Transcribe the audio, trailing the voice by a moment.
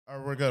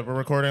We're good. We're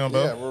recording on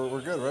both? Yeah,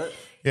 we're good, right?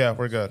 Yeah,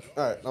 we're good.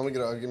 All right,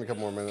 give me a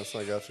couple more minutes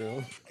and I got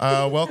you.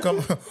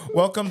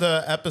 Welcome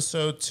to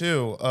episode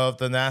 2 of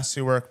the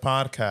Nasty Work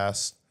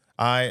podcast.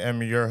 I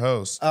am your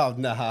host, Oh,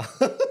 nah.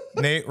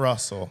 Nate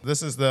Russell.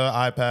 This is the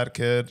iPad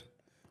kid,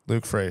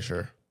 Luke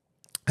Frazier.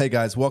 Hey,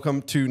 guys,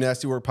 welcome to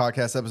Nasty Work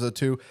Podcast, episode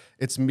 2.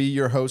 It's me,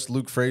 your host,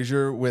 Luke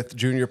Frazier, with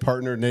junior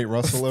partner Nate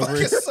Russell over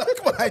here.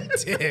 Suck my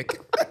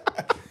dick.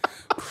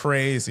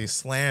 Crazy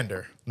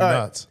slander.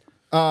 Nuts.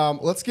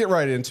 Let's get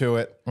right into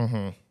it.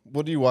 Mm-hmm.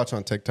 What do you watch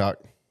on TikTok?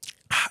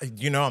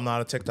 You know I'm not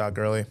a TikTok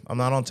girly. I'm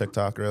not on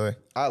TikTok, really.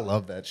 I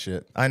love that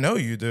shit. I know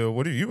you do.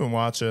 What have you been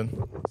watching?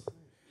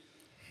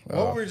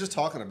 What were we just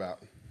talking about?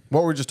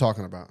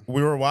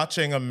 We were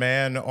watching a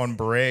man on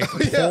break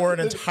pour an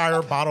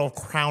entire bottle of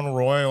Crown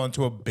Royal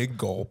into a big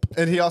gulp.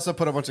 And he also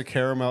put a bunch of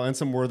caramel and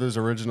some Werther's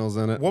Originals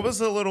in it. What was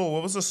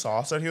the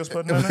sauce that he was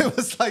putting in it? It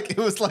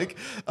was like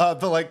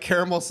the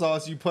caramel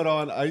sauce you put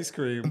on ice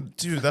cream.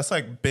 Dude, that's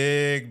like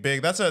big.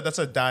 That's a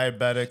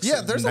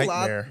diabetic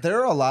nightmare. There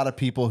are a lot of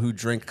people who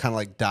drink kind of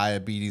like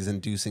diabetes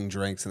inducing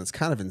drinks, and it's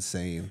kind of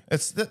insane.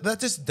 That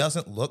just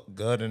doesn't look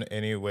good in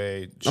any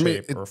way,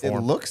 shape, or form.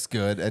 It looks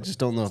good. I just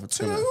don't know if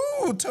it's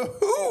To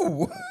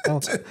who?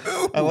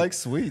 I like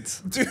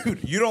sweets. Dude,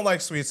 you don't like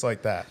sweets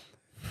like that.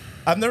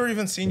 I've never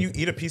even seen you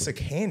eat a piece of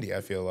candy,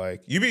 I feel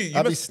like.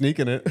 I'd be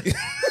sneaking it.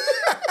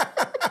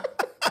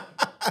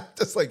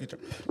 Just like you.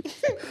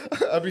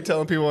 I'd be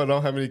telling people I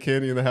don't have any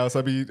candy in the house.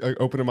 I'd be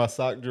opening my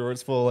sock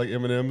drawers full of like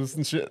M&Ms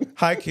and shit.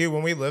 High key,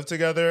 when we lived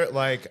together,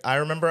 like I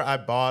remember I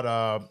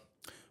bought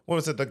what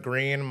was it, the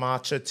green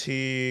matcha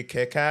tea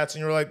Kit Kats,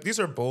 and you were like, these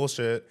are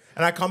bullshit.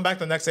 And I come back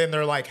the next day and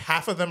they're like,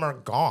 half of them are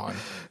gone.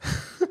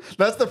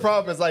 That's the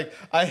problem. Is like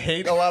I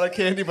hate a lot of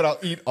candy, but I'll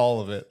eat all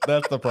of it.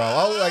 That's the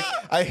problem.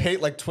 I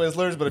hate like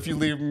Twizzlers, but if you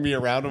leave me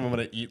around them, I'm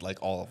gonna eat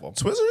like all of them.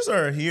 Twizzlers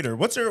are a heater.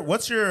 What's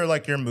your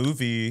like your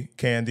movie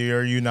candy? Or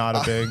are you not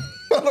a big?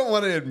 I don't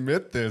want to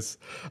admit this.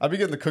 I be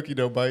getting the cookie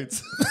dough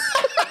bites.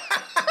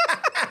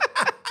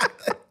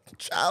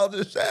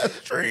 Childish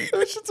ass treat.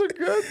 Those shits are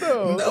good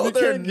though. No, you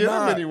they're can't get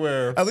them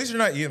anywhere. At least you're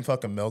not eating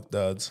fucking Milk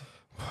Duds.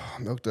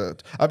 Milk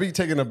Dud. I'd be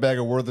taking a bag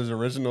of Werther's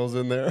Originals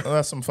in there. Oh,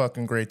 that's some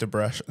fucking Great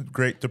Depression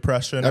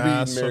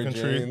ass fucking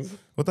treat.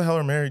 What the hell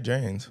are Mary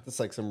Janes? It's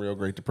like some real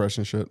Great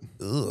Depression shit.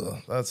 Ugh,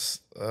 that's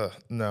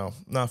no,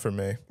 not for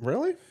me.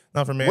 Really?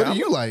 Not for me. What do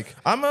you like?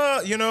 I'm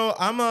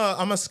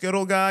a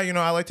Skittle guy. You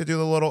know, I like to do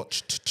the little.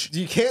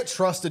 You can't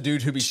trust a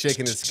dude who be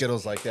shaking his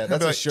Skittles like that.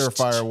 That's a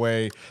surefire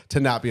way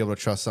to not be able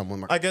to trust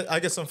someone. I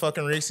get some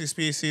fucking Reese's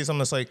Pieces. I'm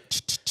just like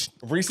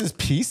Reese's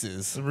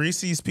Pieces.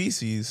 Reese's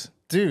Pieces,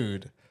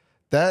 dude.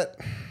 That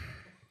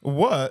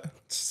what?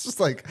 It's just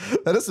like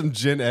that is some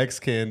Gen X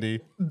candy.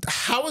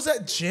 How is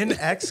that Gen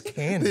X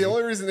candy? The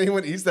only reason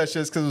anyone eats that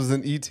shit is because it was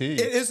an ET. It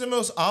is the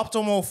most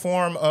optimal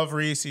form of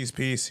Reese's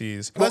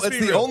Pieces. Well, it's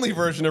the only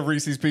version of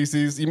Reese's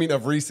Pieces. You mean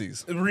of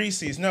Reese's?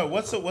 Reese's. No,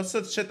 what's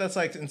the shit that's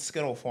like in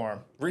Skittle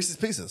form? Reese's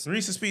Pieces.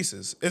 Reese's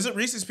Pieces. Is it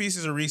Reese's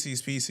Pieces or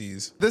Reese's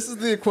Pieces? This is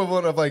the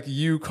equivalent of like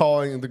you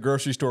calling the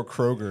grocery store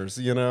Kroger's,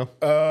 you know?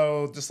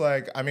 Oh, just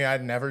like, I mean,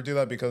 I'd never do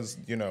that because,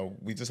 you know,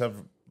 we just have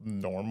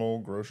normal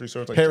grocery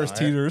stores like Harris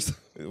Teeters.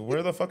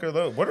 Where the fuck are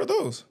those? What are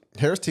those?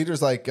 Harris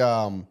Teeters like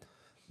the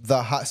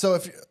hot. So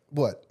if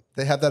what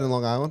they have that in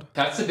Long Island?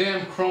 That's the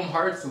damn Chrome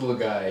Hearts little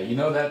guy. You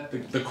know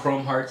that the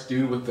Chrome Hearts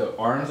dude with the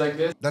arms like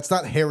this? That's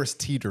not Harris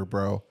Teeter,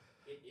 bro.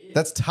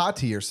 That's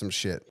Tati or some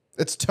shit.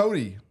 It's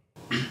Toady.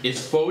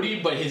 It's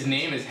Fody, but his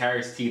name is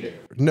Harris Teeter.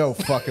 No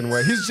fucking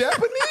way. He's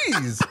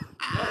Japanese.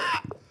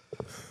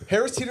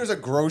 Harris Teeter's a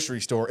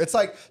grocery store. It's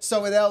like,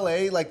 so in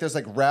LA, like there's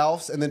like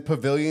Ralph's and then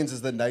Pavilions is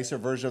the nicer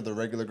version of the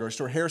regular grocery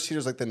store. Harris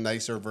Teeter's like the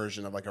nicer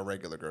version of like a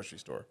regular grocery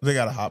store. They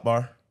got a hot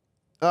bar?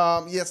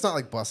 Yeah, it's not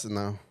like bussin'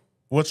 though.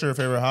 What's your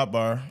favorite hot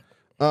bar?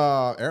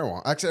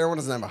 Erewhon. Actually, Erewhon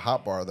doesn't have a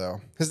hot bar though.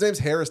 His name's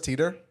Harris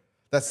Teeter.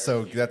 That's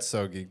so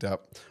geeked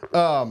up.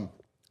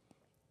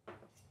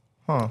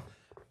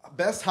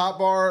 Best hot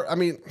bar, I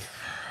mean,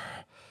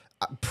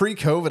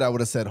 pre-COVID I would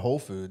have said Whole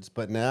Foods,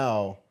 but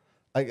now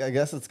I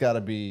guess it's got to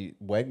be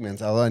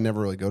Wegmans, although I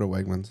never really go to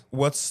Wegmans.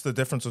 What's the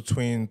difference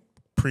between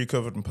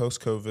pre-COVID and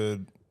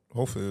post-COVID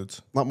Whole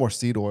Foods? A lot more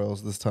seed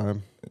oils this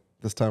time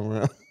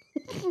around.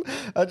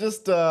 It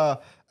just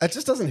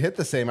doesn't hit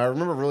the same. I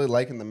remember really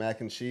liking the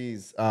mac and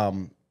cheese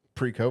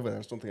pre-COVID. I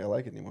just don't think I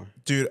like it anymore.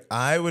 Dude,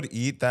 I would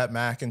eat that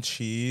mac and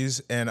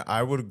cheese and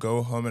I would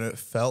go home and it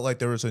felt like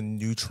there was a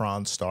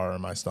neutron star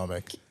in my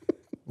stomach.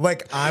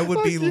 Like I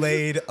would be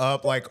laid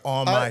up like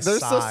on my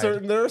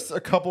side. There's a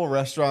couple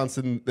restaurants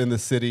in the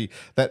city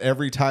that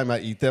every time I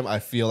eat them, I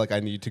feel like I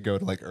need to go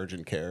to like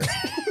urgent care.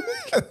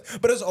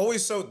 But it's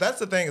always so. That's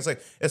the thing. It's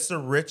like it's the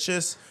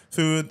richest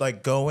food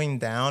like going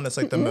down. It's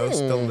like the most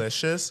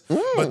delicious.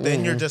 But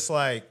then you're just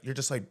like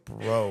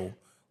bro.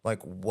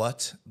 Like,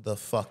 what the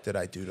fuck did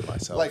I do to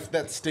myself? Like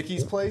that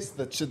Sticky's place,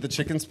 the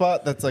chicken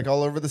spot that's like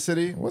all over the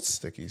city. What's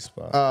Sticky's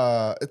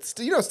spot? It's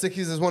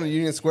Sticky's is one in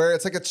Union Square.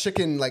 It's like a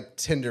chicken like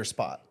tender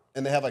spot,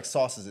 and they have like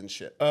sauces and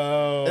shit.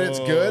 Oh, and it's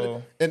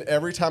good. And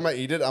every time I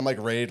eat it, I'm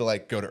like ready to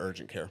like go to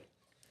urgent care.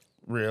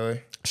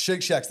 Really?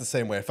 Shake Shack's the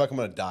same way. I feel like I'm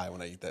gonna die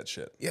when I eat that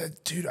shit. Yeah,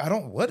 dude. I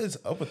don't. What is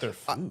up with their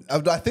food?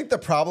 I think the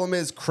problem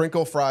is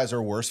crinkle fries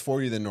are worse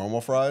for you than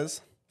normal fries.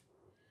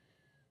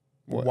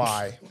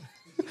 Why?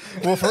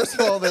 Well, first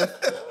of all,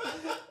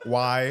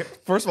 Why?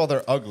 First of all,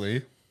 they're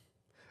ugly.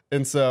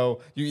 And so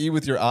you eat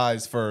with your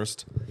eyes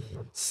first.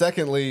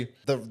 Secondly,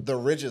 the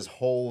ridges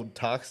hold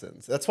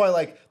toxins. That's why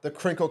like the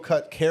crinkle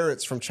cut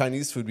carrots from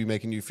Chinese food be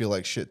making you feel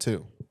like shit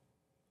too.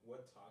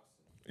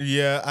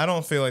 Yeah, I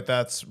don't feel like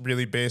that's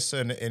really based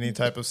in any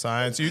type of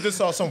science. You just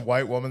saw some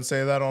white woman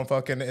say that on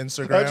fucking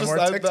Instagram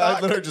or TikTok.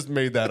 I literally just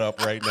made that up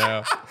right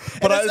now.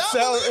 But it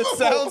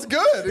sounds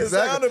good. It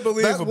sounded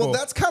believable.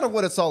 That's kind of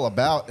what it's all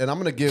about. And I'm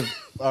going to give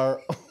our...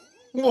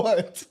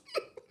 What?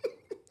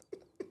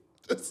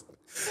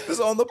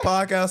 Just on the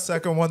podcast,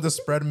 second one to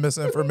spread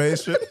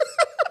misinformation.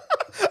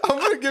 I'm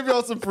going to give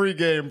y'all some free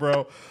game,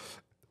 bro.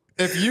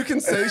 If you can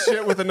say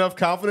shit with enough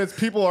confidence,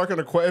 people aren't going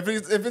to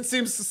question. If it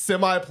seems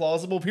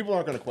semi-plausible, people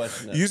aren't going to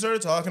question it. You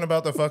started talking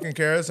about the fucking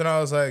carrots, and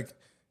I was like,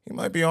 he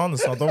might be on to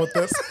something with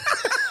this.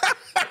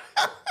 I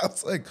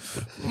was like,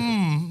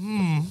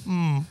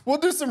 We'll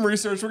do some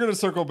research. We're going to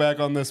circle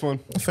back on this one.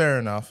 Fair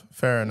enough.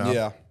 Fair enough.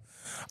 Yeah.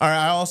 All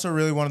right. I also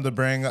really wanted to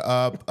bring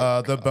up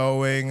the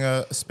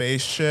Boeing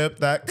spaceship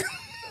that...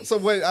 So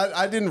wait,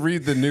 I didn't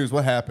read the news.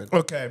 What happened?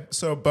 Okay,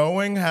 so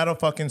Boeing had a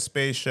fucking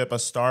spaceship, a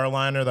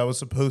Starliner that was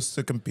supposed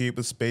to compete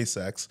with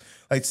SpaceX,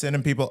 like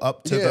sending people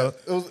up to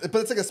but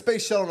it's like a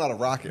space shuttle, not a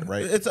rocket,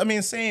 right? It's, I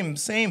mean, same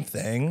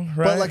thing,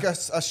 right? But like a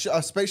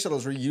space shuttle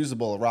is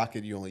reusable. A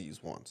rocket you only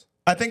use once.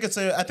 I think it's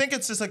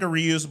just like a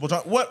reusable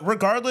job.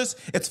 Regardless,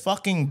 it's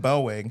fucking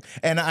Boeing.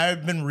 And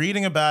I've been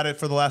reading about it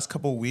for the last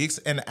couple of weeks.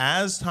 And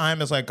as time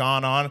has like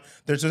gone on,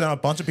 there's just a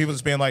bunch of people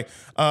just being like,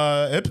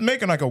 it's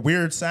making like a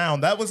weird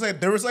sound. That was like,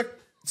 there was like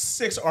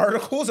 6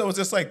 articles that was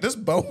just like, this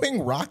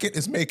Boeing rocket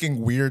is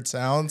making weird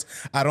sounds.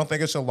 I don't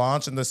think it should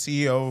launch. And the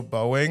CEO of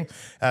Boeing,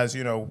 as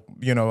you know,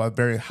 a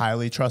very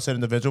highly trusted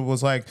individual,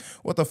 was like,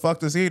 what the fuck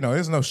does he know? He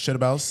doesn't know shit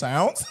about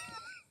sounds.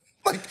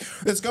 Like,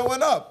 it's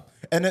going up.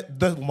 And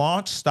the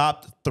launch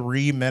stopped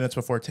 3 minutes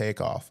before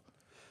takeoff.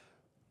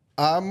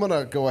 I'm going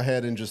to go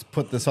ahead and just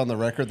put this on the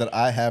record that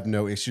I have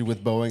no issue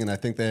with Boeing, and I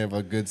think they have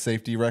a good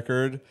safety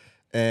record,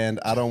 and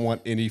I don't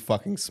want any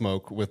fucking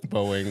smoke with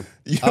Boeing.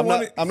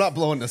 I'm not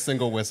blowing a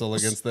single whistle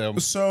against them.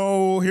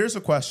 So here's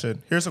a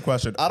question. I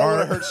don't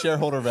want to hurt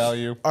shareholder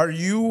value. Are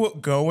you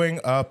going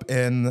up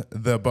in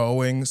the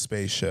Boeing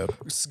spaceship?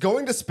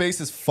 Going to space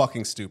is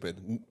fucking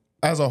stupid.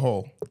 As a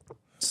whole.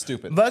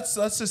 Stupid. Let's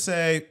just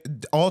say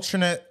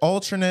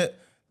alternate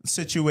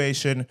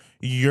situation.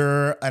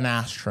 You're an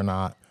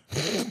astronaut.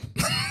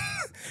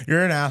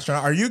 You're an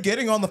astronaut. Are you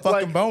getting on the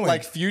fucking Boeing?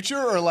 Like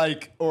future or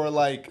like a real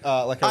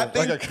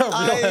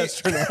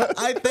astronaut?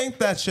 I think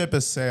that ship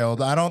has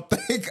sailed. I don't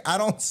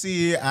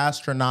see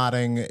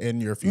astronauting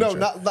in your future. No,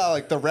 not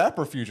like the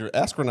rapper future.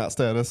 Astronaut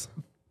status.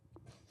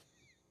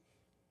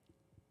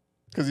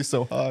 Because he's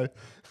so high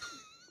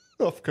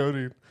off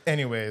codeine.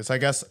 Anyways, I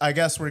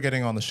guess we're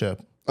getting on the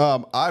ship.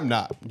 I'm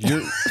not.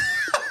 You're.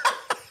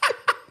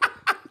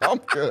 I'm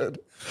good.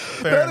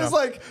 Fair enough. Is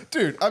like,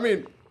 dude. I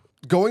mean,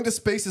 going to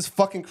space is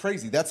fucking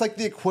crazy. That's like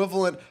the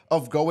equivalent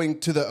of going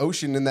to the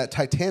ocean in that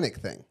Titanic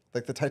thing,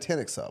 like the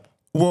Titanic sub.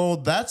 Well,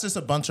 that's just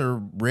a bunch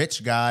of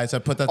rich guys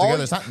that put that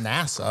together. It's not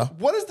NASA.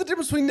 What is the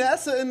difference between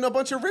NASA and a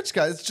bunch of rich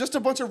guys? It's just a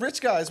bunch of rich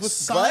guys with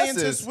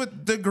scientists glasses.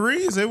 with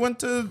degrees. They went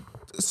to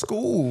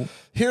school.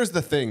 Here's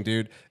the thing,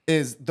 dude,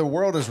 is the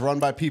world is run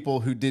by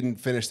people who didn't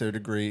finish their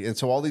degree. And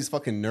so all these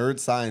fucking nerd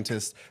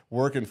scientists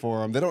working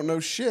for them, they don't know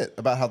shit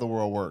about how the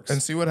world works.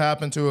 And see what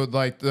happened to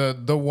like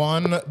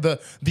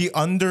the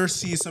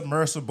undersea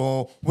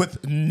submersible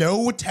with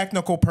no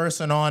technical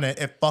person on it.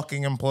 It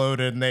fucking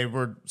imploded and they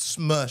were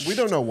smushed. We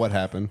don't know what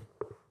happened.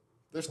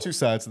 There's 2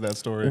 sides to that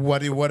story.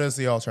 What is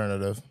the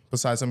alternative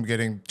besides them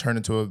getting turned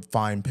into a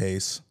fine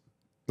paste?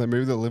 Like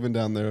maybe they're living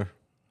down there.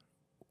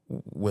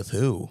 With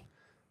who?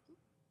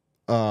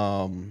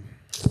 Oh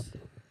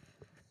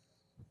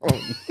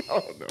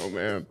no,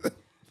 man.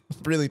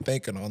 Really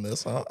thinking on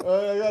this, huh?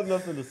 I got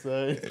nothing to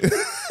say.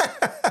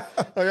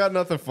 I got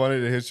nothing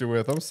funny to hit you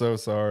with. I'm so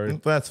sorry.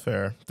 That's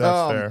fair.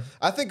 That's fair.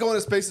 I think going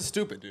to space is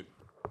stupid, dude.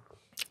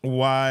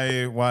 Why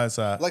is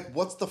that? Like,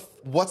 what's the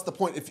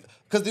point?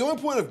 Because the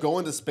only point of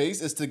going to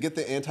space is to get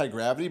the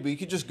anti-gravity, but you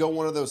could just go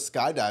one of those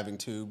skydiving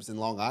tubes in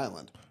Long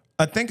Island.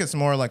 I think it's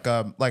more like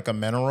a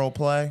mineral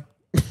play.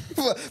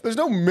 There's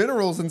no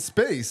minerals in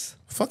space.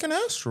 Fucking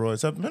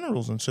asteroids have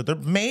minerals and shit. They're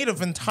made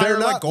of entire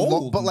like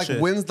gold. But like,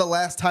 shit. when's the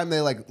last time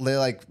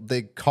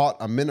they caught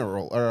a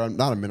mineral or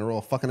not a mineral,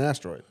 a fucking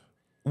asteroid?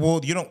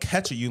 Well, you don't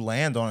catch it. You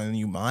land on it and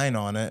you mine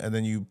on it and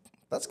then you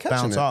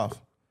bounce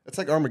off. It's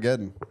like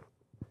Armageddon.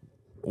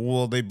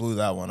 Well, they blew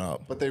that one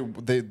up. But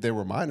they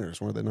were miners,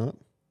 weren't they not?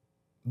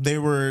 They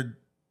were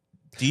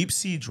deep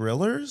sea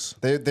drillers.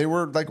 They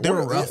were like they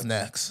were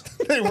roughnecks.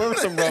 They were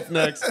some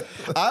roughnecks.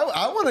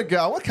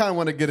 I kind of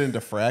want to get into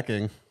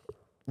fracking.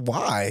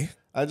 Why?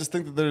 I just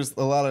think that there's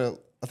a lot of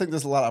I think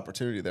there's a lot of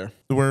opportunity there.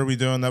 Where are we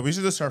doing that? We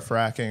should just start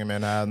fracking in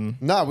Manhattan.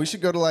 Nah, we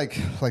should go to like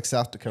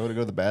South Dakota,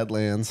 go to the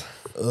Badlands.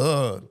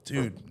 Ugh,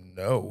 dude,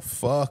 no.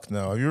 Fuck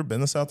no. Have you ever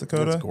been to South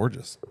Dakota? It's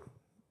gorgeous.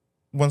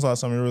 When's the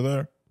last time you were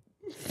there?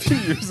 A few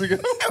years ago.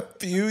 A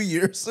few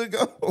years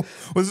ago.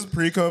 Was this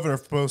pre-COVID or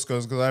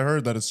post-COVID? Because I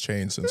heard that it's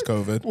changed since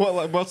COVID. What,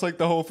 like, much like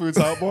the Whole Foods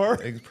hot bar?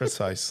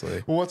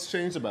 Precisely. Well, what's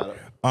changed about it?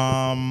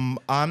 I'm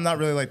not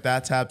really like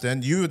that tapped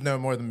in. You would know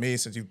more than me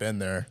since you've been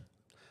there.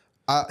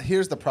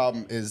 Here's the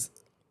problem is,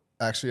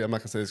 actually, I'm not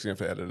going to say this. You have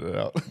to edit it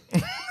out.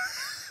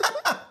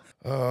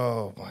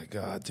 Oh, my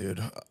God,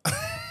 dude.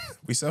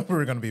 We said we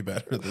were going to be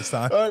better this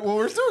time. All right, well,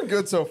 we're doing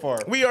good so far.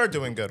 We are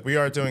doing good. We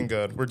are doing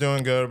good. We're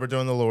doing good. We're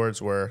doing the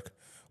Lord's work.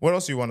 What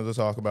else you wanted to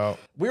talk about?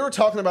 We were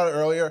talking about it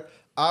earlier.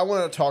 I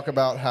wanted to talk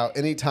about how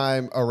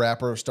anytime a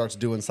rapper starts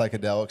doing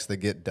psychedelics, they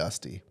get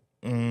dusty.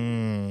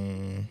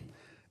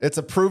 It's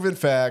a proven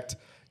fact.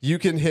 You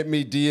can hit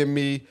me, DM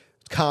me,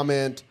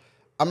 comment.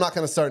 I'm not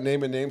going to start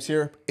naming names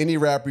here. Any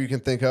rapper you can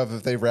think of,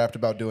 if they've rapped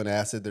about doing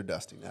acid, they're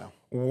dusty now.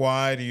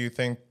 Why do you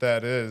think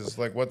that is?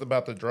 Like, what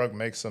about the drug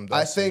makes them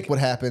dusty? I think what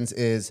happens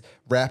is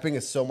rapping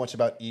is so much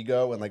about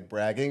ego and like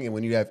bragging. And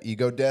when you have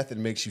ego death, it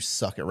makes you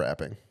suck at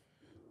rapping.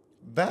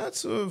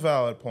 That's a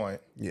valid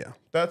point. Yeah.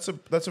 That's a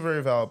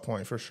very valid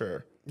point for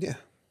sure. Yeah.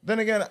 Then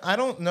again, I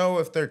don't know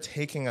if they're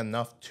taking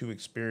enough to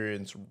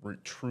experience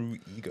true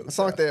ego. It's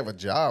not like they have a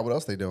job. What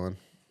else are they doing?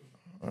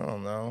 I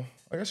don't know.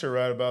 I guess you're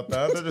right about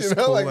that. They're just You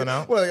know, cooling like,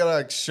 out. what, are they gonna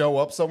like show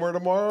up somewhere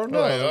tomorrow? No,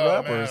 Like, they're oh,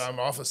 rappers. man, I'm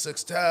off of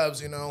 6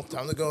 tabs,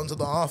 Time to go into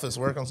the office,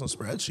 work on some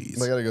spreadsheets.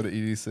 They gotta go to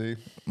EDC.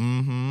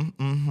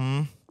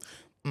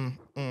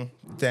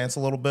 Dance a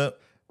little bit.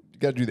 You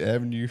gotta do the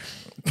Avenue.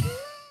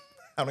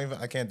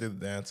 I can't do the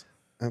dance.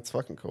 That's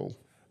fucking cool.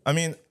 I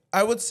mean,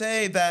 I would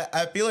say that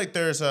I feel like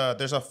there's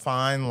a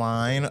fine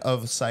line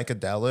of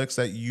psychedelics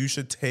that you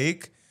should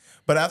take,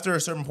 but after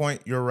a certain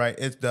point, you're right.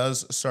 It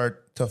does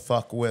start to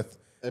fuck with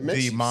It makes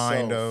the you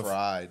mind so of.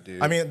 fried,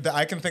 dude. I mean,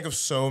 I can think of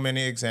so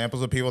many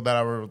examples of people that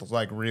I was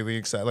like really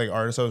excited, like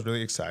artists I was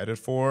really excited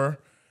for.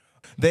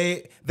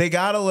 They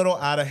got a little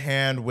out of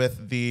hand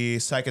with the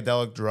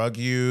psychedelic drug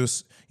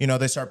use.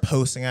 They start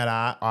posting at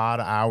odd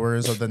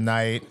hours of the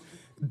night.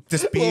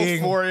 Just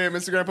being 4 a.m.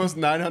 Instagram post,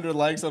 900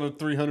 likes on a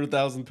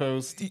 300,000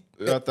 post,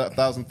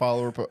 1,000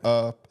 follower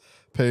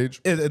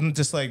page. and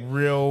just like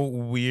real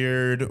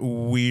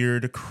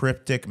weird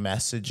cryptic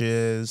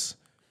messages.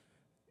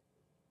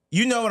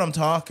 You know what I'm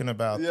talking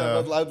about,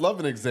 Yeah, though. I'd love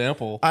an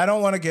example. I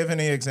don't want to give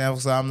any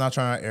examples. I'm not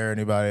trying to air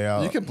anybody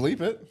out. You can bleep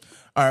it.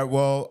 All right.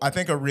 Well, I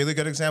think a really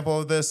good example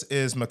of this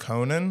is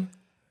McConan.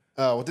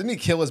 Well, didn't he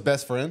kill his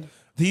best friend?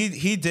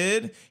 He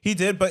did,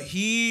 but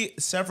he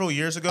several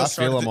years ago I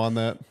feel him on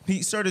that.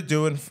 He started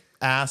doing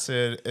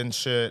acid and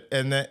shit,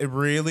 and then it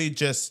really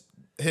just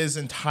his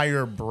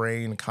entire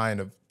brain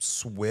kind of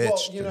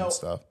switched and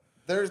stuff.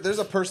 There's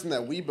a person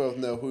that we both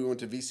know who we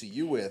went to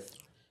VCU with,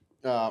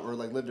 or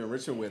like lived in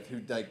Richmond with, who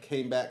like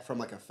came back from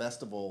like a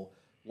festival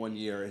one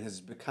year and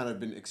has kind of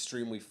been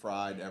extremely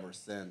fried ever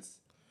since.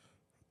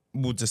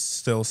 We'll just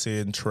still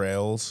seeing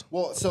trails.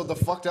 Well, so the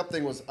fucked up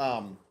thing was,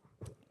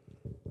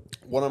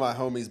 one of my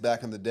homies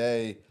back in the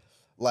day,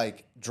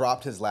 like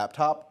dropped his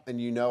laptop,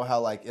 and you know how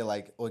like it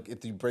like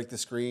if you break the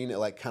screen, it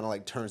like kind of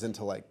like turns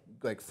into like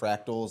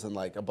fractals and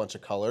like a bunch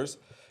of colors.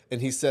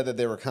 And he said that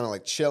they were kind of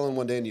like chilling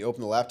one day, and he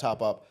opened the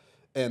laptop up,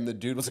 and the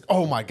dude was like,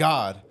 "Oh my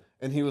god!"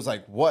 And he was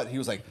like, "What?" He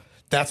was like,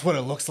 "That's what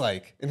it looks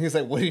like." And he's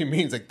like, "What do you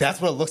mean?" He's like, "That's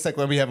what it looks like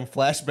when we having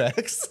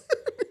flashbacks."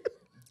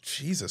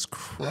 Jesus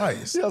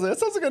Christ. Yeah, I was like, that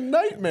sounds like a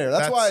nightmare.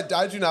 That's why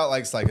I do not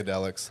like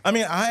psychedelics. I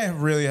mean, I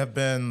really have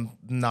been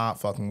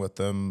not fucking with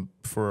them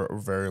for a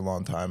very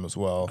long time as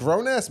well.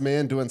 Grown-ass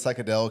man doing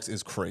psychedelics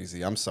is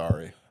crazy. I'm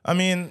sorry. I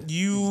mean,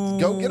 you...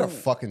 Go get a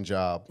fucking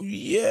job.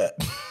 Yeah.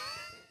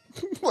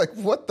 Like,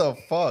 what the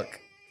fuck?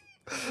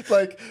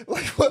 Like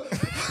what?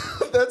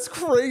 That's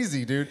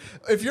crazy, dude.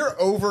 If you're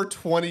over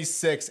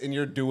 26 and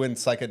you're doing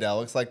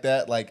psychedelics like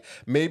that, like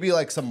maybe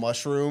like some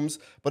mushrooms,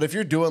 but if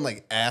you're doing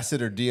like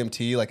acid or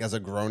DMT, like as a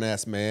grown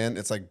ass man,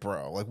 it's like,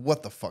 bro, like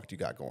what the fuck do you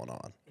got going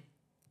on?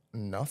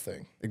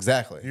 Nothing.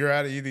 Exactly. You're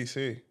at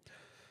EDC.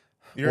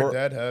 You're a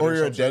deadhead. Or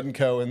you're a dead and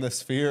co in the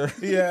sphere.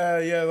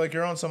 Yeah. Like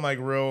you're on some like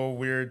real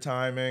weird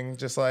timing,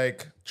 just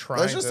like trying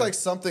There's just like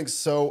something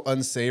so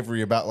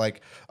unsavory about like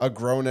a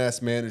grown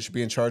ass man who should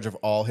be in charge of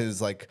all his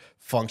like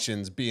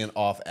functions being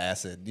off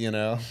acid, you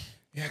know?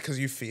 Yeah, because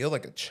you feel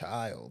like a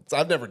child.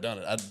 I've never done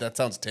it. That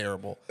sounds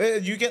terrible.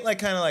 You get like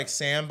kind of like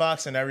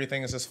sandbox and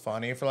everything is just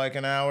funny for like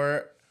an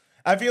hour.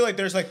 I feel like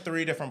there's like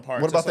 3 different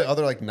parts. What about the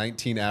other like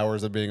 19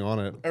 hours of being on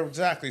it?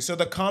 Exactly. So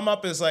the come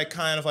up is like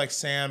kind of like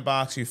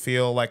sandbox. You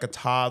feel like a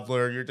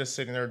toddler. You're just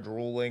sitting there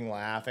drooling,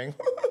 laughing,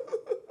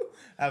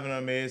 having an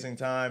amazing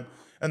time.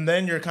 And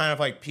then you're kind of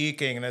like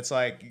peaking, and it's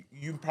like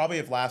you probably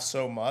have laughed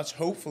so much.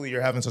 Hopefully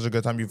you're having such a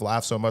good time. You've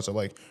laughed so much that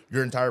like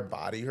your entire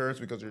body hurts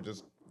because you're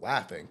just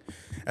laughing.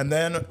 And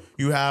then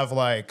you have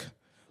like...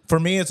 For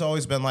me, it's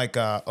always been like,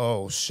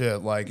 oh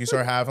shit! Like you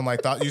start having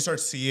like you start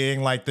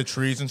seeing like the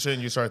trees and shit,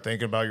 and you start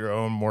thinking about your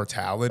own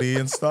mortality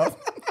and stuff.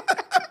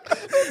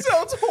 That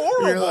sounds sounds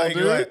horrible,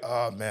 you're like,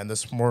 oh man,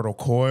 this Mortal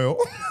Coil.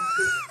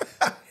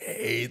 I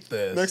hate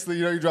this. Next thing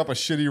you know, you drop a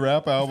shitty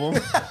rap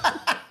album.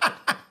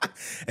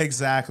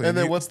 Exactly. And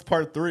then what's the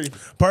part 3?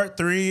 Part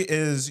 3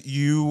 is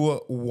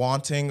you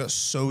wanting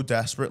so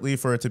desperately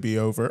for it to be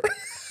over.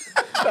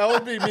 That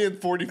would be me in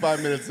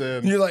 45 minutes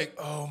in. You're like,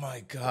 oh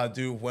my God,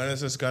 dude,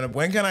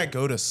 when can I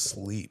go to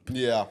sleep?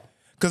 Yeah.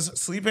 Because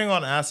sleeping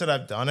on acid,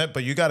 I've done it,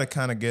 but you got to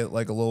kind of get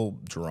like a little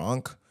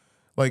drunk.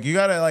 Like you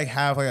got to like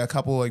have like a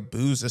couple like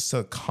booze just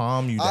to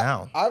calm you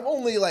down. I've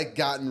only like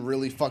gotten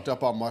really fucked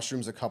up on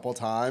mushrooms a couple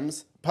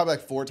times, probably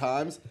like 4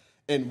 times.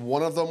 And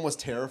one of them was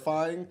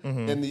terrifying.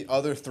 And the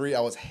other 3, I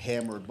was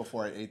hammered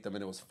before I ate them,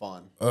 and it was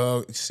fun.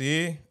 Oh,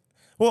 see?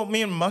 Well,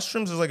 me and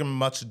mushrooms is like a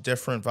much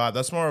different vibe.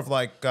 That's more of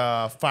like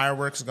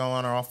fireworks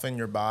going off in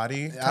your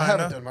body. Kinda. I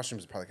haven't done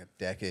mushrooms in probably like a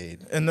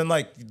decade. And then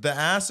like the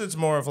acid's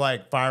more of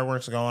like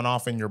fireworks going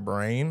off in your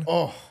brain.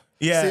 Oh.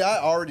 Yeah. See, I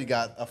already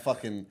got a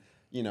fucking,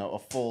 a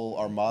full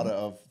armada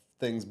of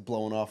things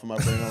blowing off in my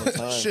brain all the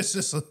time. It's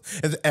just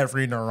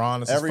every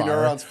neuron is Every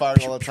neuron's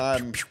firing all the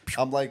time.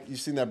 I'm like, you've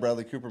seen that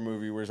Bradley Cooper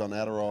movie where he's on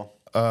Adderall.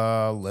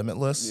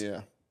 Limitless?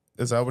 Yeah.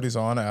 Is that what he's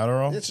on,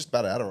 Adderall? It's just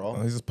about Adderall.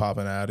 Oh, he's just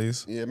popping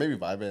Addies. Yeah, maybe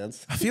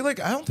Vyvanse. I feel like,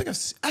 I don't think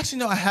actually,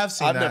 no, I have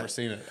seen I've that. never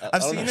seen it. I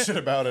don't know shit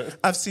about it.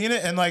 I've seen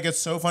it, and like it's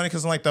so funny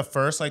because in like the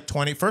first like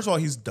 20, first of all,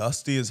 he's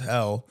dusty as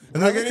hell.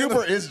 And Bradley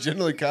Cooper is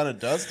generally kind of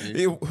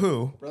dusty.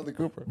 Who? Bradley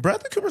Cooper.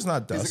 Bradley Cooper's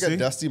not dusty. He's like a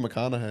Dusty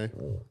McConaughey.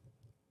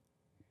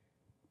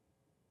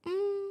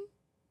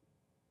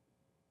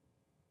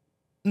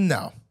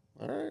 No.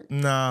 All right.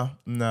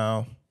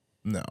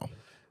 No.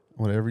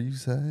 Whatever you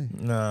say.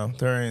 No,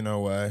 there ain't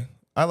no way.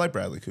 I like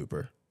Bradley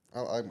Cooper.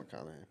 I like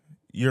McConaughey.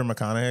 You're a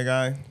McConaughey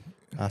guy?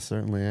 I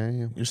certainly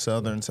am. Your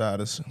southern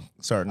side is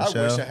starting to I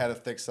show. wish I had a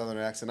thick southern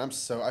accent.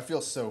 I feel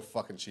so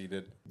fucking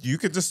cheated. You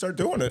could just start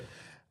doing it.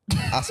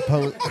 I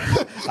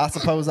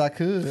suppose I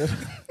could.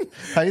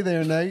 Hey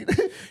there, Nate.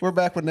 We're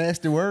back with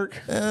nasty work.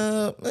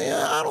 Yeah,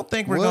 I don't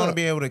think we're What? going to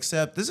be able to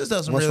accept. This just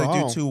doesn't What's really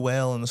wrong? do too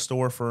well in the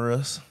store for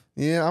us.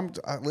 Yeah,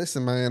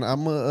 listen, man.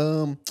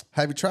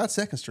 Have you tried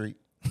Second Street?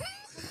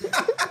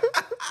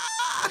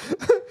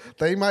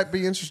 They might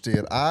be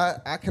interested.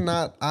 I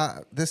cannot.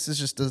 This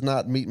just does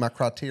not meet my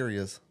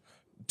criterias.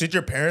 Did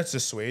your parents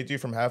dissuade you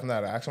from having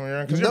that accent when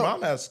you're in? Because your No.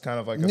 mom has kind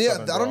of like a Yeah,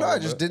 southern I don't know. drawl, I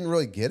just but didn't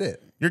really get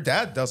it. Your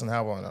dad doesn't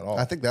have one at all.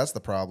 I think that's the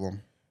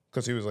problem.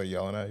 Because he was like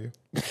yelling at you.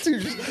 It's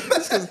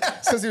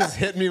because he was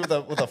hitting me with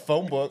a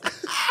phone book.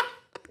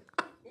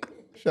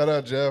 Shout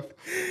out, Jeff.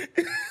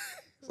 He's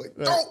like,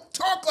 don't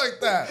talk like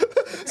that.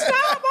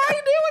 Stop! Why are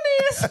you doing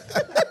this?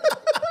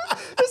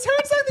 This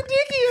hurts like the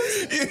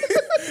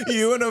Dickies.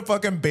 You in a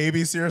fucking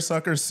baby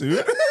seersucker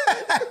suit?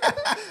 Why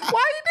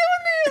are you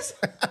doing this?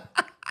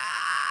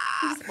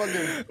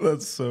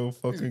 That's so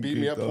fucking Beat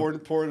me up,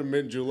 geeked pouring a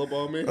mint julep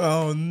on me.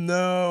 Oh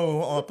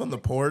no! Up on the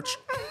porch.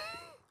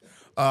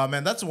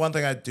 Man, that's one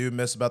thing I do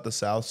miss about the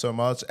South so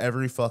much.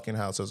 Every fucking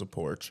house has a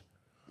porch.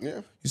 Yeah.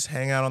 You just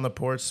hang out on the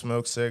porch,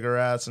 smoke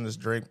cigarettes, and just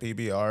drink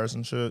PBRs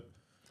and shit.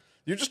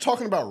 You're just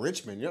talking about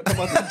Richmond. You're not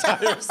talking about the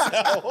entire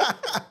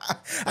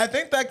South. I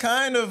think that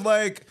kind of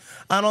like,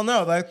 I don't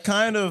know, that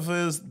kind of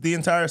is the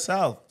entire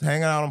South.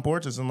 Hanging out on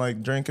porches and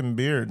like drinking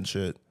beer and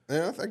shit.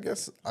 Yeah, I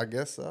guess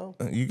so.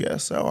 You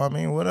guess so. I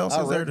mean, what else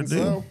I is there to reckon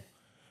do? so.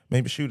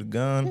 Maybe shoot a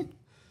gun,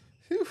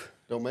 Phew,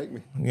 don't make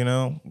me. you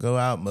know, go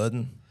out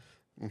mudding.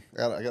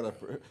 I gotta.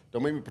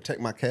 Don't make me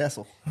protect my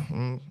castle.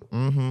 You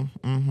know,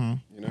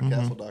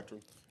 castle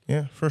doctrine.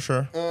 Yeah, for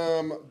sure.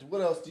 What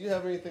else? Do you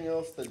have anything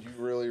else that you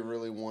really,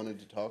 really wanted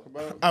to talk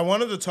about? I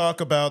wanted to talk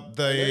about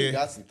I know you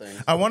got some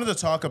things. I wanted to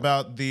talk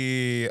about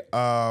the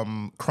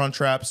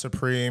Crunchwrap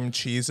Supreme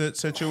Cheez-It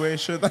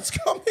situation that's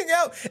coming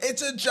out.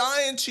 It's a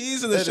giant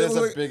cheese and It is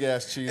a big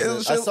ass cheese.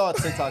 I saw a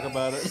TikTok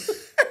about it.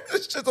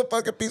 It's just a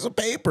fucking piece of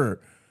paper.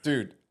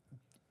 Dude,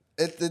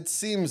 it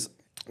seems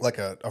like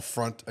a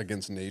affront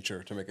against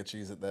nature to make a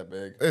cheese that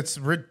big. It's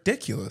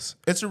ridiculous.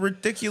 It's a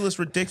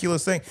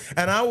ridiculous thing.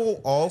 And I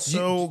will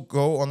also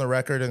go on the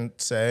record in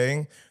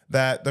saying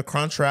that the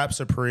Crunchwrap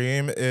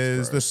Supreme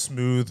is the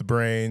smooth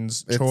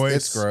brains choice.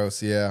 It's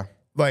gross, yeah.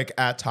 Like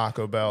at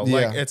Taco Bell.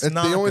 Yeah. Like it's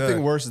not the only good.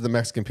 thing worse is the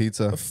Mexican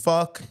pizza.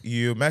 Fuck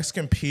you.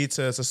 Mexican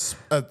pizza is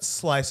a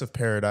slice of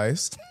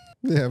paradise.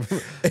 Yeah,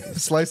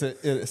 slice of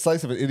an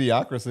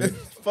idiocracy.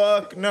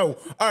 Fuck no.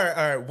 All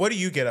right. What do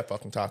you get at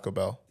fucking Taco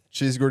Bell?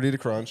 Cheese gordita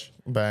crunch.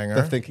 Banger.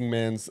 The thinking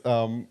man's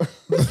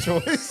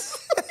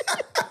choice.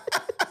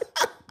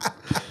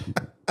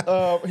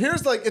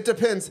 Here's like, it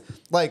depends.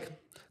 Like,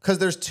 because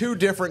there's 2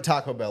 different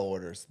Taco Bell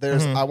orders.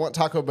 There's I want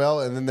Taco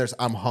Bell, and then there's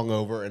I'm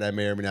hungover and I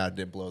may or may not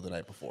did blow the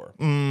night before.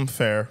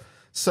 Fair.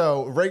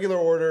 So regular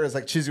order is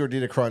like cheesy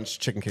gordita crunch,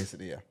 chicken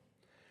quesadilla.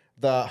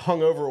 The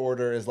hungover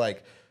order is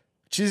like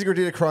cheesy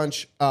gordita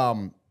crunch,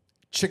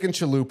 chicken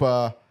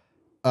chalupa,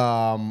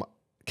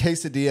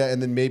 quesadilla,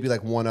 and then maybe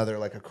like one other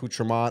like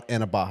accoutrement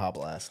and a Baja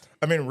Blast.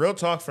 I mean, real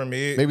talk for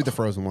me. Maybe the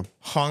frozen one.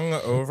 Hung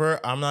over,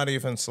 I'm not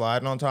even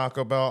sliding on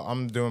Taco Bell.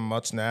 I'm doing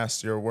much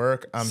nastier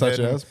work. I'm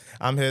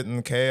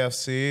hitting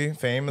KFC,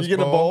 famous. You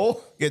get a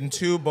bowl? Getting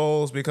 2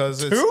 bowls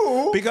because it's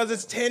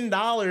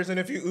 $10, and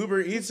if you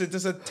Uber Eats it,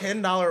 just a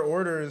 $10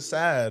 order is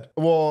sad.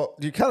 Well,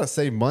 you kind of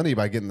save money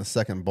by getting the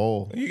second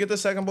bowl. You get the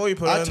second bowl, you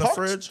put it in the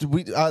fridge.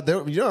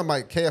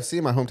 My KFC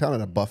in my hometown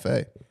had a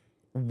buffet.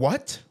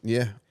 What?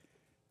 Yeah.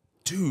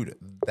 Dude,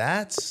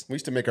 we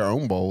used to make our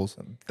own bowls.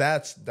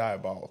 That's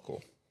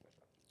diabolical.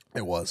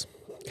 It was.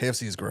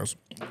 KFC is gross.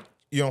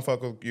 You don't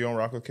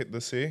rock with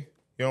the C?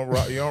 You don't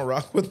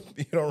rock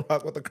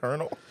with the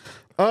Colonel?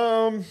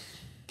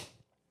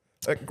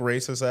 That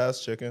racist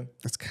ass chicken.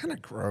 It's kind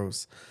of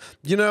gross.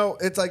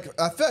 It's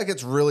like I feel like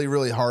it's really,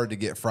 really hard to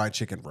get fried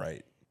chicken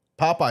right.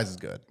 Popeyes is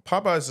good.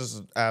 Popeyes is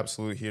an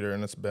absolute heater,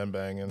 and it's been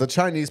banging. The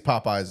Chinese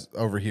Popeyes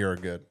over here are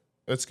good.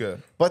 It's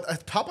good.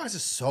 But Popeyes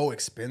is so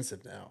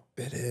expensive now.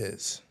 It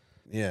is.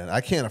 Yeah,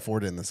 I can't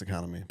afford it in this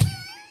economy.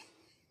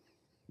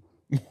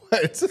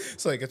 What?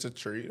 It's like it's a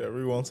treat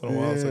every once in a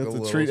while. Yeah, it's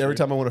like a treat every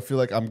time I want to feel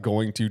like I'm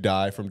going to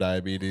die from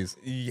diabetes.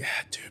 Yeah,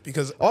 dude.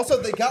 Because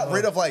also they got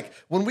rid of like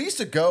when we used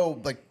to go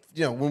like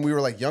when we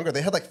were like younger,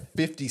 they had like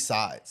 50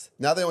 sides.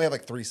 Now they only have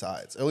like 3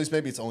 sides. At least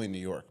maybe it's only in New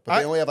York. But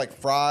they only have like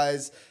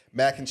fries,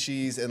 mac and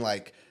cheese, and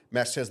like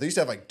mashed potatoes. They used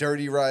to have like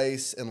dirty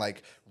rice and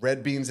like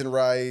red beans and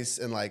rice,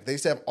 and like they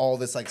used to have all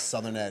this like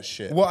southern ass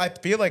shit. Well, I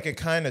feel like it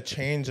kind of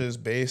changes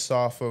based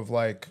off of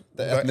like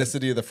the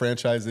ethnicity of the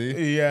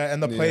franchisee. Yeah,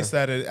 and the place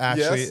that it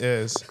actually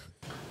is.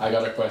 I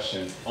got a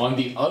question. On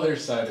the other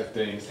side of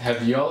things,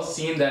 have y'all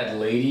seen that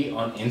lady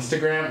on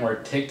Instagram or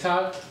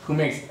TikTok who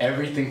makes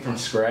everything from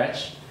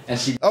scratch? And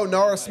she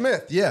Nara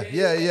Smith. Yeah.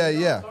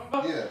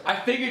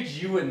 I figured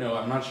you would know.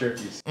 I'm not sure if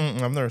you've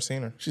I've never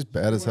seen her. She's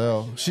bad as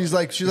hell. She's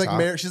like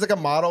a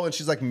model, and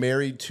she's like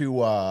married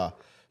to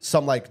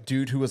some like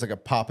dude who was like a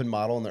poppin'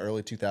 model in the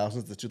early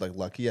 2000s. This dude like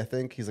Lucky, I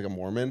think. He's like a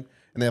Mormon,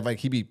 and they have like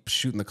he be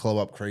shooting the club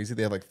up crazy.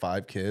 They have like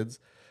 5 kids,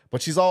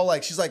 but she's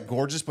like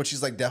gorgeous, but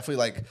she's like definitely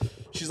like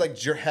she's like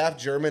half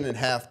German and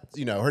half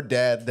her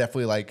dad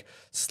definitely like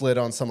slid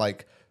on some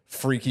like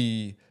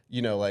freaky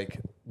like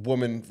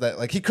woman that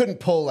like he couldn't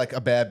pull like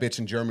a bad bitch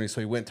in Germany, so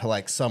he went to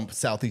like some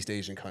Southeast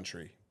Asian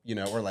country,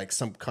 or like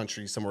some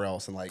country somewhere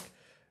else, and like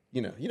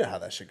you know how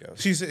that shit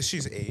goes.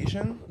 She's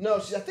Asian? No, I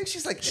think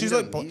she's like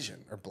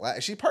Indonesian or black.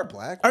 Is she part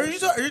black? Are you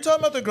talking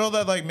about the girl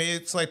that like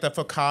makes like the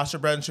focaccia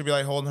bread and she'd be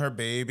like holding her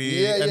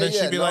baby? And then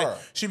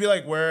she'd be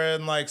like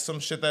wearing like some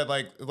shit that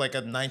like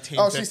a 1950s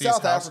Oh, she's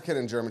South house. African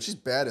and German. She's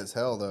bad as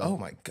hell though. Oh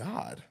my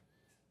God.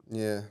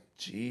 Yeah.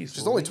 Jeez.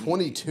 She's only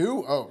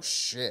 22? Oh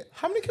shit.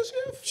 How many kids do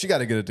you have? She got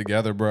to get it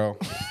together, bro.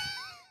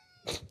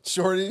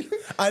 Shorty,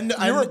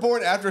 you were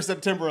born after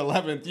September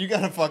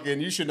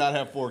 11th. You should not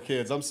have 4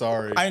 kids. I'm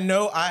sorry. I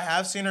know. I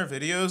have seen her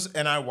videos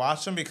and I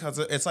watch them because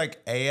it's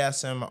like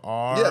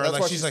ASMR. Yeah, that's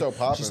like, why she's so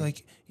popular. She's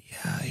like,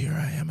 yeah, here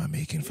I am. I'm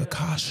making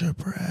focaccia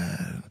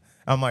bread.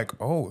 I'm like,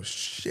 oh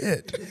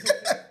shit.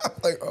 I'm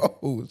like,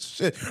 oh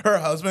shit. Her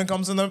husband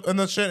comes in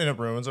the shit and it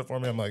ruins it for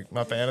me. I'm like,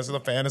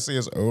 the fantasy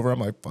is over. I'm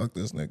like, fuck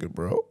this nigga,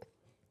 bro.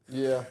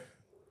 Yeah.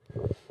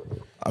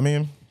 I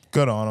mean,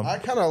 good on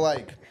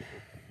him.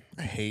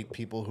 I hate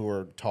people who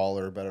are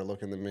taller, better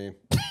looking than me,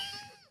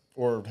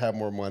 or have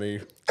more money.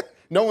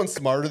 No one's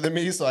smarter than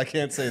me, so I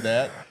can't say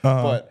that.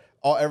 But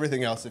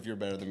everything else, if you're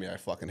better than me, I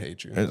fucking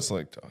hate you. It's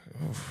like,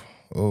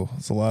 oh,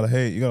 it's a lot of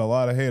hate. You got a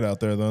lot of hate out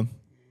there, then.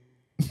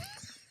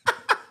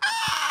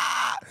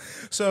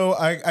 So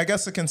I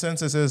guess the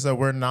consensus is that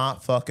we're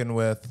not fucking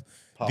with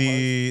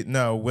the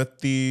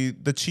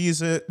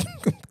Cheez-It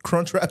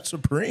Crunchwrap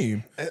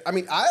Supreme. I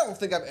mean, I don't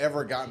think I've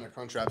ever gotten a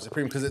Crunchwrap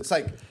Supreme because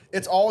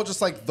it's all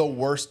just like the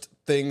worst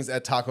things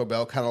at Taco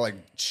Bell kind of like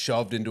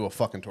shoved into a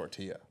fucking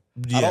tortilla.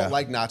 Yeah. I don't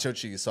like nacho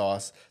cheese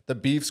sauce. The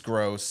beef's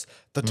gross.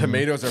 The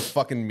tomatoes are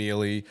fucking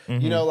mealy.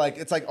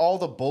 It's like all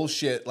the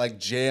bullshit like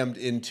jammed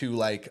into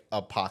like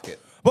a pocket.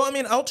 Well, I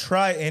mean, I'll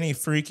try any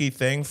freaky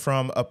thing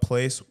from a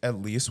place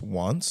at least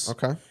once.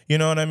 Okay. You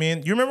know what I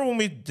mean? You remember when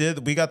we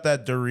got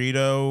that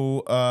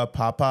Dorito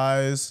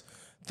Popeyes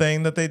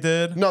thing that they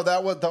did? No,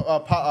 that was the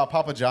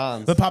Papa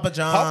John's. The Papa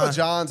John's. Papa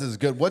John's is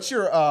good.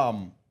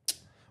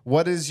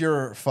 What is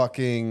your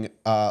fucking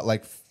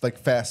like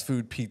fast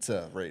food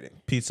pizza rating?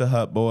 Pizza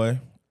Hut, boy,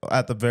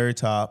 at the very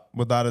top,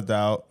 without a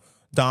doubt.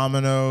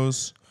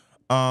 Domino's,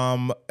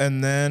 and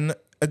then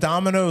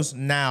Domino's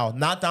now,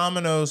 not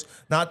Domino's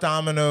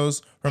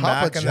from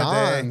Papa back in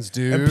John's, the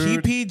day. dude.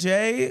 And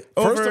PPJ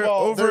First of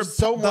all, over there's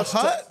so the much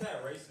Hut.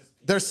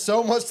 There's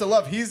so much to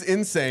love. He's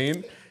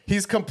insane.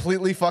 He's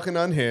completely fucking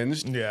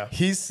unhinged. Yeah.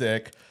 He's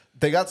sick.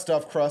 They got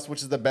stuffed crust,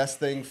 which is the best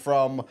thing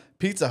from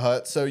Pizza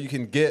Hut, so you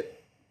can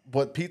get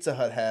what Pizza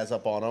Hut has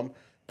up on them,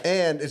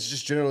 and it's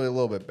just generally a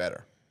little bit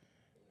better.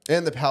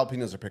 And the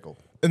jalapenos are pickled.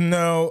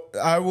 No,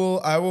 I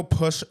will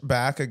push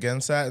back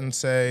against that and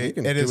say You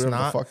can it do is whatever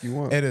the not. fuck you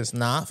want. It is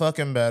not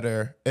fucking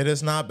better. It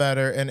is not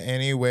better in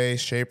any way,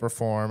 shape, or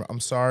form. I'm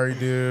sorry,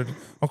 dude.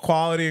 The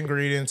quality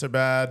ingredients are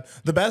bad.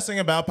 The best thing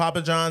about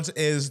Papa John's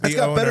is the It's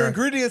got better owner.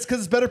 ingredients because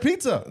it's better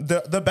pizza.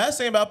 The best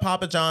thing about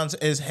Papa John's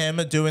is him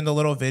doing the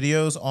little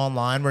videos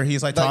online where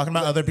he's like talking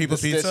about other people's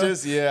the pizza.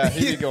 stitches? Yeah,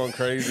 he'd be going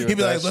crazy. He'd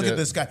be like, "Look shit. at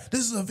this guy.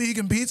 This is a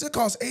vegan pizza. It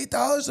costs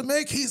 $8 to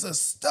make. He's a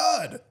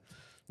stud."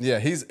 Yeah,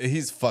 he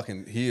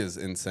is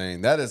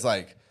insane. That is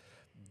like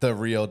the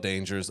real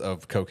dangers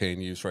of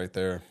cocaine use right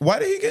there. Why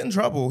did he get in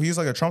trouble? He's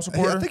like a Trump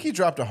supporter. I think he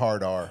dropped a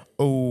hard R.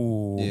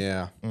 Oh,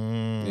 Yeah.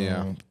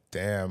 Yeah.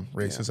 damn,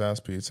 racist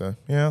ass pizza.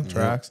 Yeah,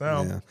 tracks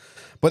now. Yeah.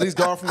 But he's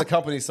gone from the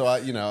company, so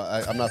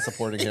I'm not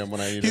supporting him when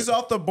I eat He's it.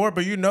 off the board,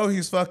 but he's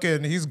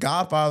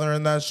Godfather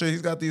in that shit.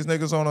 He's got these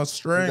niggas on a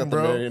string, got the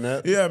bro.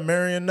 marionette? Yeah,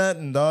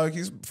 marionetting, dog.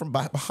 He's from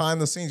behind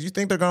the scenes. You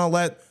think they're gonna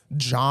let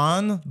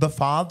John, the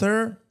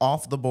father,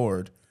 off the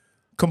board?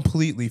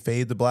 Completely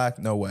fade to black?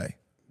 No way.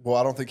 Well,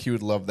 I don't think he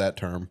would love that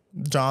term.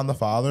 John the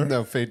father?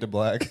 No, fade to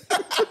black.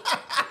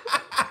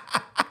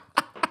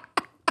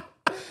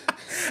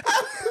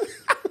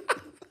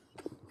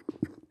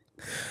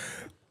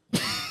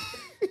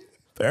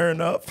 Fair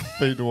enough.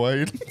 Fade to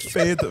white.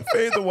 Fade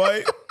the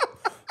white.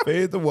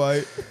 Fade the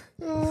white.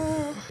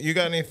 You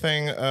got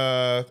anything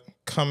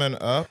coming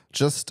up?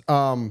 Just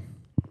a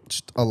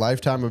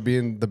lifetime of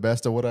being the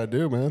best at what I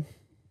do,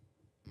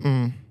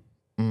 man.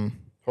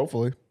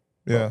 Hopefully.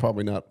 Yeah. But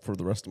probably not for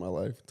the rest of my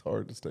life. It's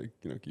hard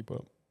to keep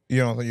up. You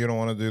don't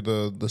want to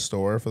do the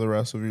store for the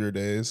rest of your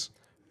days?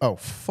 Oh,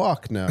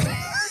 fuck no.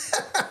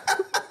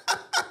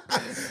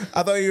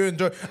 I thought you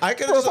enjoyed. Bro,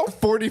 if I'm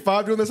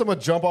 45 doing this, I'm going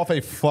to jump off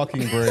a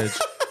fucking bridge.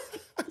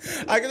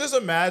 I can just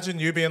imagine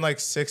you being like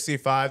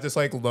 65, just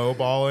like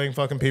lowballing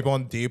fucking people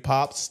on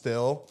Depop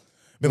still.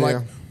 Being like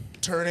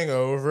turning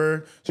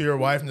over to your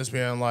wife and just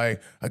being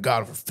like, I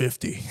got it for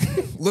 50.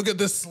 Look at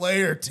this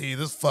Slayer tee,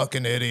 this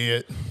fucking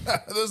idiot.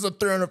 This is a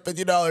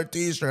 $350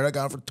 t-shirt. I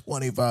got it for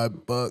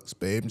 $25,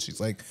 babe. And she's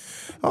like,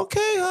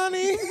 okay,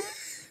 honey.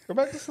 Go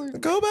back to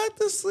sleep. Go back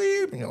to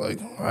sleep. And you're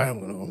like, all right,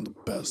 I'm the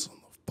best. I'm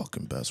the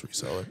fucking best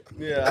reseller.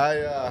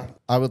 Yeah,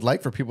 I would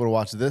like for people to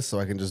watch this so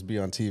I can just be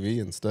on TV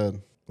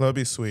instead. That'd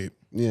be sweet.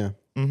 Yeah,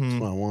 that's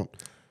what I want.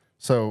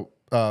 So,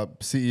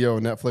 CEO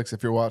of Netflix,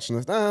 if you're watching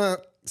this,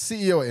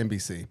 CEO of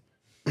NBC.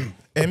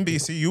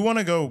 NBC, you want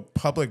to go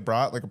public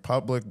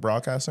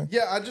broadcasting?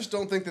 Yeah, I just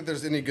don't think that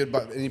there's any good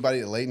anybody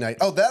at late night.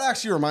 Oh, that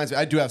actually reminds me.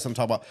 I do have something to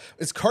talk about.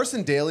 Is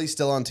Carson Daly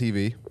still on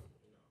TV?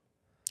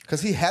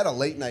 Because he had a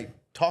late night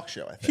talk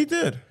show, I think. He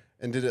did.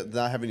 And did it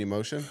not have any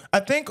emotion?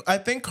 I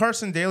think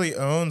Carson Daly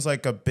owns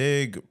like a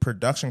big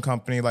production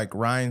company like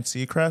Ryan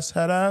Seacrest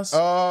had ass.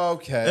 Oh,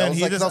 okay. And I was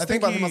he like, just- I was I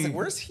thinking think about him. I was he- like,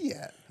 where's he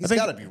at? He's think-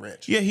 got to be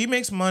rich. Yeah, he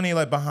makes money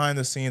like behind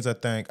the scenes. I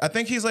think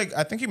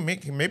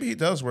maybe he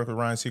does work with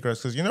Ryan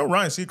Seacrest because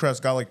Ryan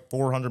Seacrest got like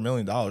 $400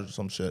 million or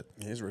some shit.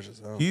 He's rich as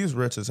hell. He's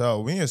rich as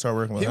hell. We need to start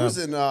working with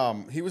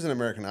him. He was in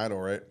American Idol,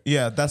 right?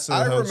 Yeah, that's the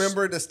I host.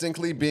 remember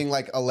distinctly being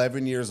like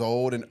 11 years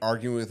old and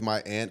arguing with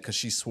my aunt because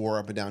she swore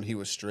up and down he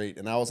was straight.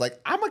 And I was like,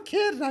 I'm a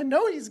kid and I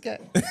know he's gay.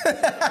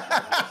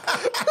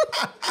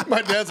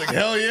 My dad's like,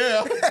 hell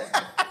yeah.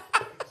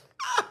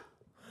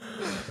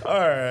 All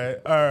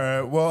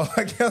right. Well,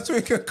 I guess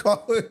we could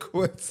call it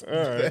quits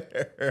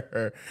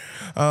there.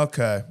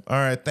 Okay. All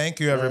right. Thank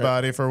you,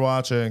 everybody, for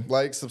watching.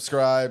 Like,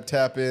 subscribe,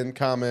 tap in,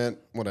 comment,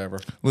 whatever.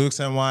 Luke's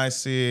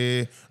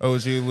NYC,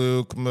 OG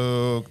Luke,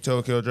 Mook,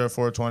 Tokyo Joe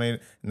 420,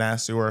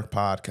 Nasty Work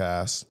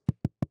Podcast.